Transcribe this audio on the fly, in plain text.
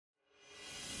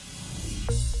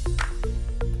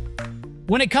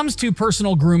When it comes to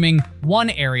personal grooming, one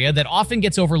area that often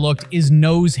gets overlooked is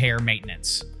nose hair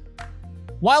maintenance.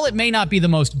 While it may not be the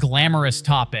most glamorous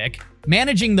topic,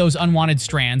 managing those unwanted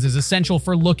strands is essential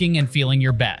for looking and feeling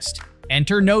your best.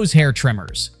 Enter nose hair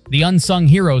trimmers, the unsung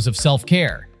heroes of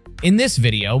self-care. In this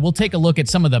video, we'll take a look at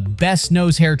some of the best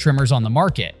nose hair trimmers on the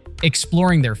market,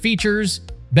 exploring their features,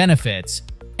 benefits,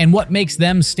 and what makes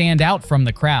them stand out from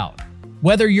the crowd.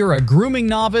 Whether you're a grooming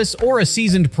novice or a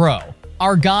seasoned pro,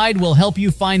 our guide will help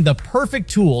you find the perfect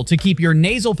tool to keep your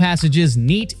nasal passages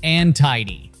neat and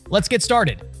tidy. Let's get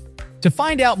started. To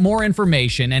find out more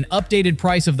information and updated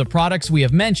price of the products we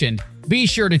have mentioned, be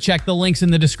sure to check the links in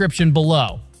the description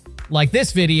below. Like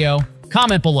this video,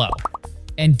 comment below,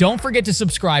 and don't forget to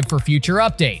subscribe for future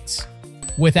updates.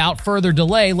 Without further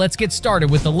delay, let's get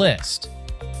started with the list.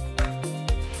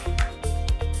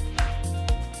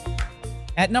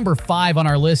 At number 5 on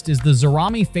our list is the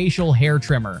Zorami Facial Hair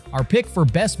Trimmer, our pick for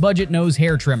best budget nose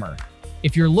hair trimmer.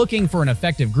 If you're looking for an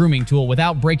effective grooming tool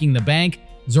without breaking the bank,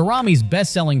 Zorami's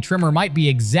best-selling trimmer might be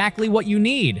exactly what you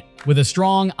need. With a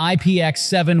strong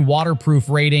IPX7 waterproof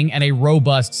rating and a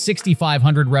robust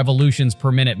 6,500 revolutions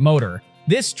per minute motor,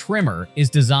 this trimmer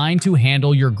is designed to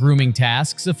handle your grooming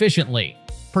tasks efficiently,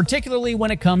 particularly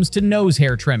when it comes to nose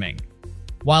hair trimming.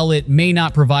 While it may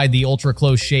not provide the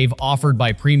ultra-close shave offered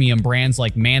by premium brands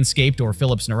like Manscaped or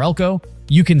Philips Norelco,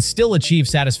 you can still achieve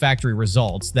satisfactory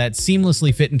results that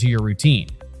seamlessly fit into your routine.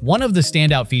 One of the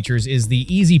standout features is the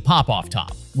easy pop-off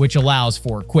top, which allows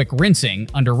for quick rinsing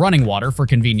under running water for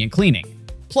convenient cleaning.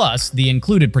 Plus, the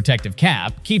included protective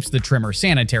cap keeps the trimmer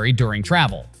sanitary during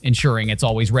travel, ensuring it's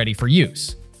always ready for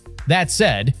use. That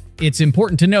said, it's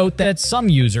important to note that some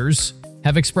users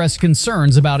have expressed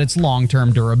concerns about its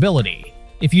long-term durability.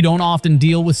 If you don't often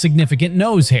deal with significant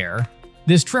nose hair,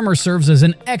 this trimmer serves as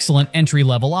an excellent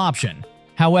entry-level option.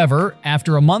 However,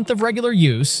 after a month of regular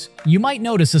use, you might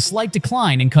notice a slight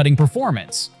decline in cutting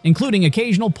performance, including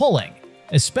occasional pulling,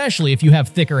 especially if you have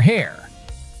thicker hair.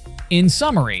 In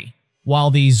summary, while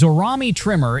the Zorami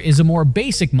trimmer is a more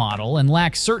basic model and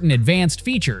lacks certain advanced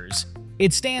features,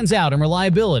 it stands out in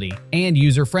reliability and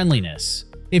user-friendliness.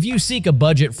 If you seek a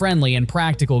budget-friendly and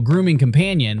practical grooming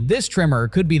companion, this trimmer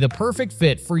could be the perfect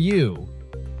fit for you.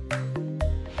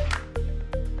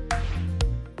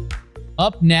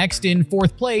 Up next, in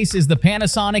 4th place, is the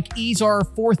Panasonic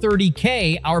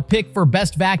ER430K, our pick for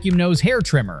best vacuum nose hair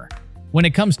trimmer. When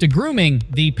it comes to grooming,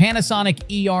 the Panasonic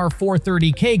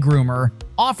ER430K groomer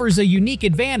offers a unique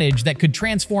advantage that could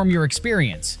transform your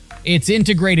experience. Its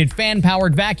integrated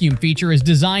fan-powered vacuum feature is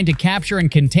designed to capture and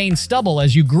contain stubble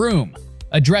as you groom,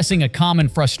 addressing a common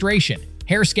frustration: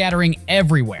 hair scattering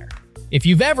everywhere. If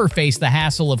you've ever faced the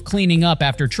hassle of cleaning up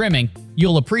after trimming,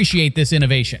 you'll appreciate this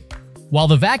innovation. While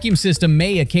the vacuum system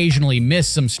may occasionally miss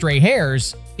some stray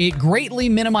hairs, it greatly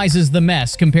minimizes the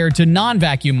mess compared to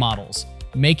non-vacuum models,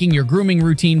 making your grooming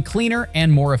routine cleaner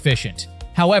and more efficient.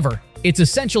 However, it's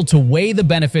essential to weigh the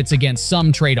benefits against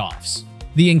some trade-offs.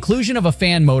 The inclusion of a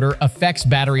fan motor affects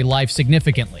battery life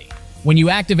significantly. When you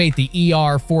activate the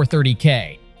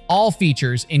ER430K, all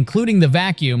features, including the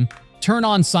vacuum, turn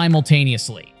on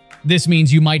simultaneously. This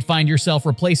means you might find yourself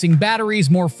replacing batteries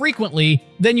more frequently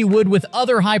than you would with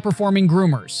other high-performing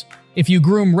groomers. If you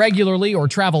groom regularly or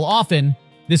travel often,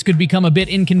 this could become a bit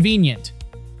inconvenient.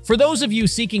 For those of you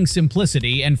seeking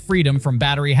simplicity and freedom from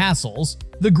battery hassles,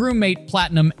 the GroomMate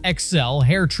Platinum XL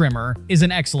Hair Trimmer is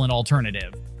an excellent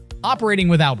alternative. Operating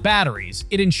without batteries,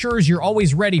 it ensures you're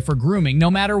always ready for grooming no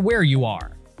matter where you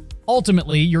are.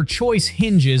 Ultimately, your choice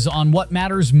hinges on what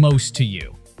matters most to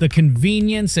you: the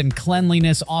convenience and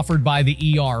cleanliness offered by the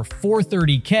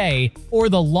ER430K or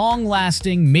the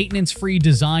long-lasting, maintenance-free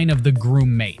design of the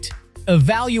GroomMate.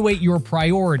 Evaluate your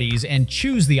priorities and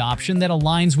choose the option that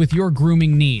aligns with your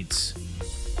grooming needs.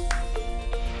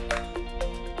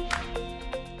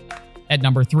 At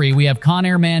number 3, we have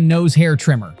ConairMan Nose Hair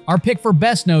Trimmer, our pick for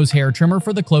best nose hair trimmer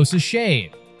for the closest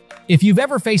shave. If you've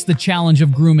ever faced the challenge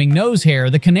of grooming nose hair,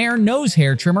 the Conair Nose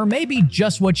Hair Trimmer may be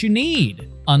just what you need.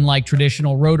 Unlike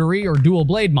traditional rotary or dual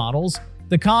blade models,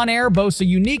 the Conair boasts a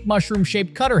unique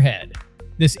mushroom-shaped cutter head.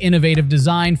 This innovative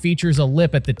design features a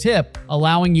lip at the tip,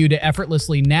 allowing you to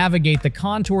effortlessly navigate the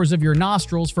contours of your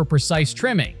nostrils for precise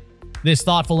trimming. This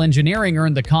thoughtful engineering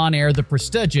earned the Conair the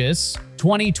prestigious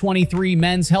 2023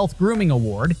 Men's Health Grooming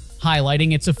Award,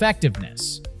 highlighting its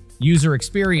effectiveness. User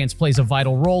experience plays a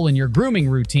vital role in your grooming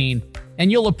routine,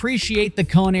 and you'll appreciate the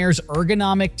Conair's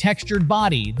ergonomic textured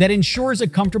body that ensures a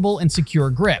comfortable and secure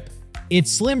grip.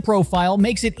 Its slim profile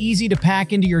makes it easy to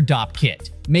pack into your DOP kit,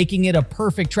 making it a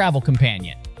perfect travel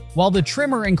companion. While the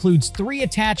trimmer includes 3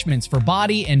 attachments for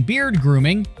body and beard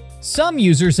grooming, some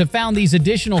users have found these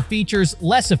additional features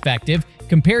less effective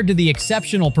compared to the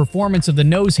exceptional performance of the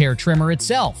nose hair trimmer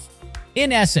itself.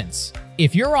 In essence,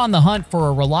 if you're on the hunt for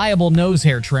a reliable nose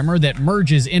hair trimmer that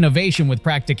merges innovation with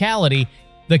practicality,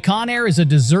 the Conair is a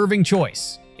deserving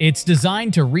choice. It's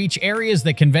designed to reach areas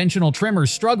that conventional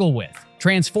trimmers struggle with,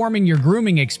 transforming your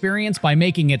grooming experience by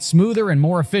making it smoother and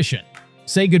more efficient.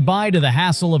 Say goodbye to the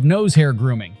hassle of nose hair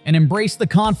grooming and embrace the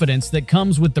confidence that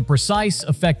comes with the precise,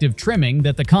 effective trimming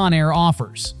that the Conair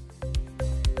offers.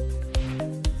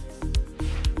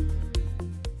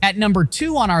 At number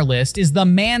 2 on our list is the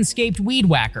Manscaped Weed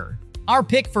Whacker, our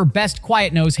pick for best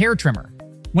quiet nose hair trimmer.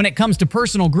 When it comes to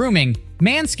personal grooming,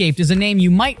 Manscaped is a name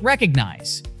you might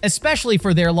recognize, especially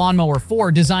for their Lawnmower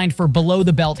 4 designed for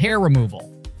below-the-belt hair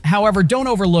removal. However, don't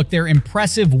overlook their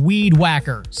impressive Weed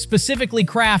Whacker, specifically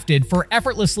crafted for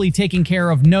effortlessly taking care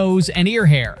of nose and ear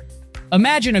hair.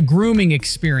 Imagine a grooming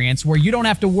experience where you don't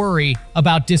have to worry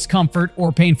about discomfort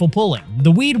or painful pulling.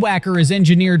 The Weed Whacker is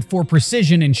engineered for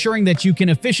precision, ensuring that you can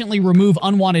efficiently remove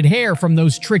unwanted hair from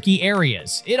those tricky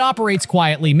areas. It operates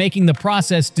quietly, making the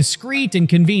process discreet and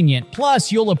convenient.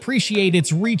 Plus, you'll appreciate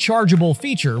its rechargeable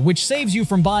feature, which saves you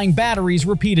from buying batteries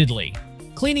repeatedly.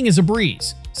 Cleaning is a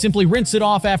breeze. Simply rinse it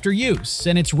off after use,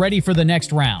 and it's ready for the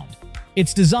next round.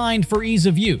 It's designed for ease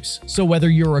of use, so whether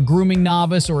you're a grooming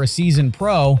novice or a seasoned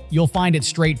pro, you'll find it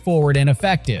straightforward and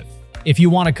effective. If you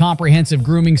want a comprehensive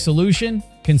grooming solution,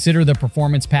 consider the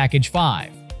Performance Package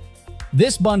 5.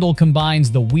 This bundle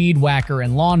combines the Weed Whacker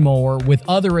and Lawnmower with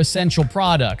other essential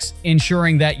products,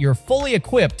 ensuring that you're fully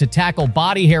equipped to tackle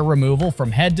body hair removal from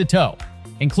head to toe,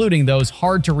 including those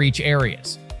hard-to-reach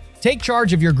areas. Take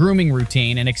charge of your grooming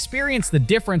routine and experience the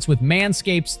difference with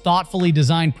Manscaped's thoughtfully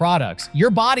designed products.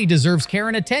 Your body deserves care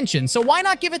and attention, so why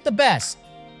not give it the best?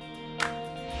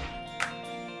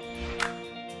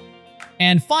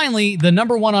 And finally, the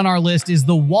number 1 on our list is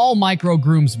the Wahl Micro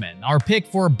Groomsman, our pick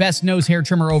for best nose hair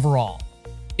trimmer overall.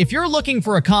 If you're looking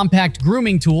for a compact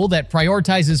grooming tool that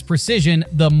prioritizes precision,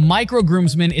 the Micro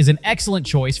Groomsman is an excellent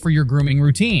choice for your grooming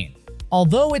routine.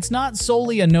 Although it's not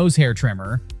solely a nose hair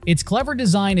trimmer, its clever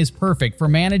design is perfect for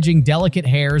managing delicate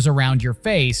hairs around your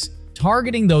face,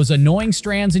 targeting those annoying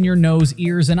strands in your nose,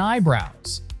 ears, and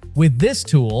eyebrows. With this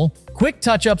tool, quick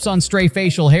touch-ups on stray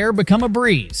facial hair become a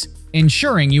breeze,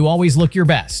 ensuring you always look your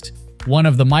best. One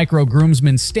of the Micro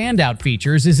Groomsman's standout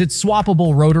features is its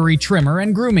swappable rotary trimmer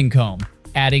and grooming comb,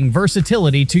 adding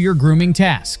versatility to your grooming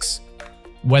tasks.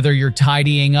 Whether you're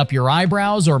tidying up your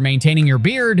eyebrows or maintaining your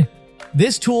beard,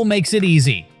 this tool makes it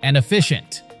easy and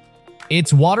efficient.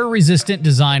 Its water-resistant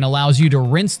design allows you to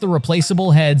rinse the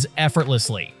replaceable heads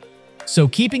effortlessly, so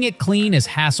keeping it clean is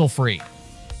hassle-free.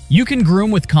 You can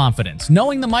groom with confidence,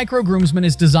 knowing the Micro Groomsman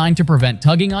is designed to prevent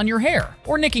tugging on your hair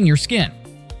or nicking your skin.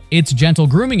 Its gentle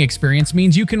grooming experience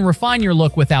means you can refine your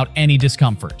look without any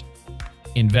discomfort.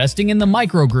 Investing in the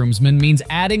Micro Groomsman means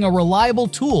adding a reliable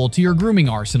tool to your grooming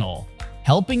arsenal,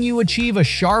 helping you achieve a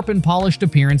sharp and polished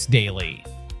appearance daily.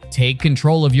 Take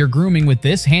control of your grooming with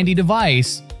this handy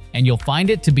device, and you'll find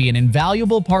it to be an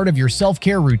invaluable part of your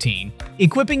self-care routine,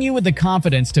 equipping you with the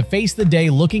confidence to face the day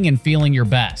looking and feeling your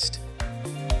best.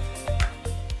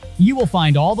 You will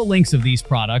find all the links of these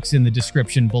products in the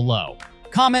description below.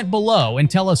 Comment below and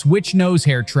tell us which nose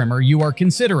hair trimmer you are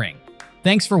considering.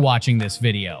 Thanks for watching this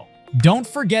video. Don't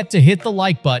forget to hit the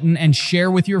like button and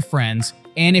share with your friends,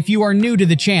 and if you are new to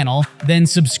the channel, then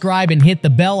subscribe and hit the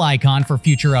bell icon for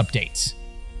future updates.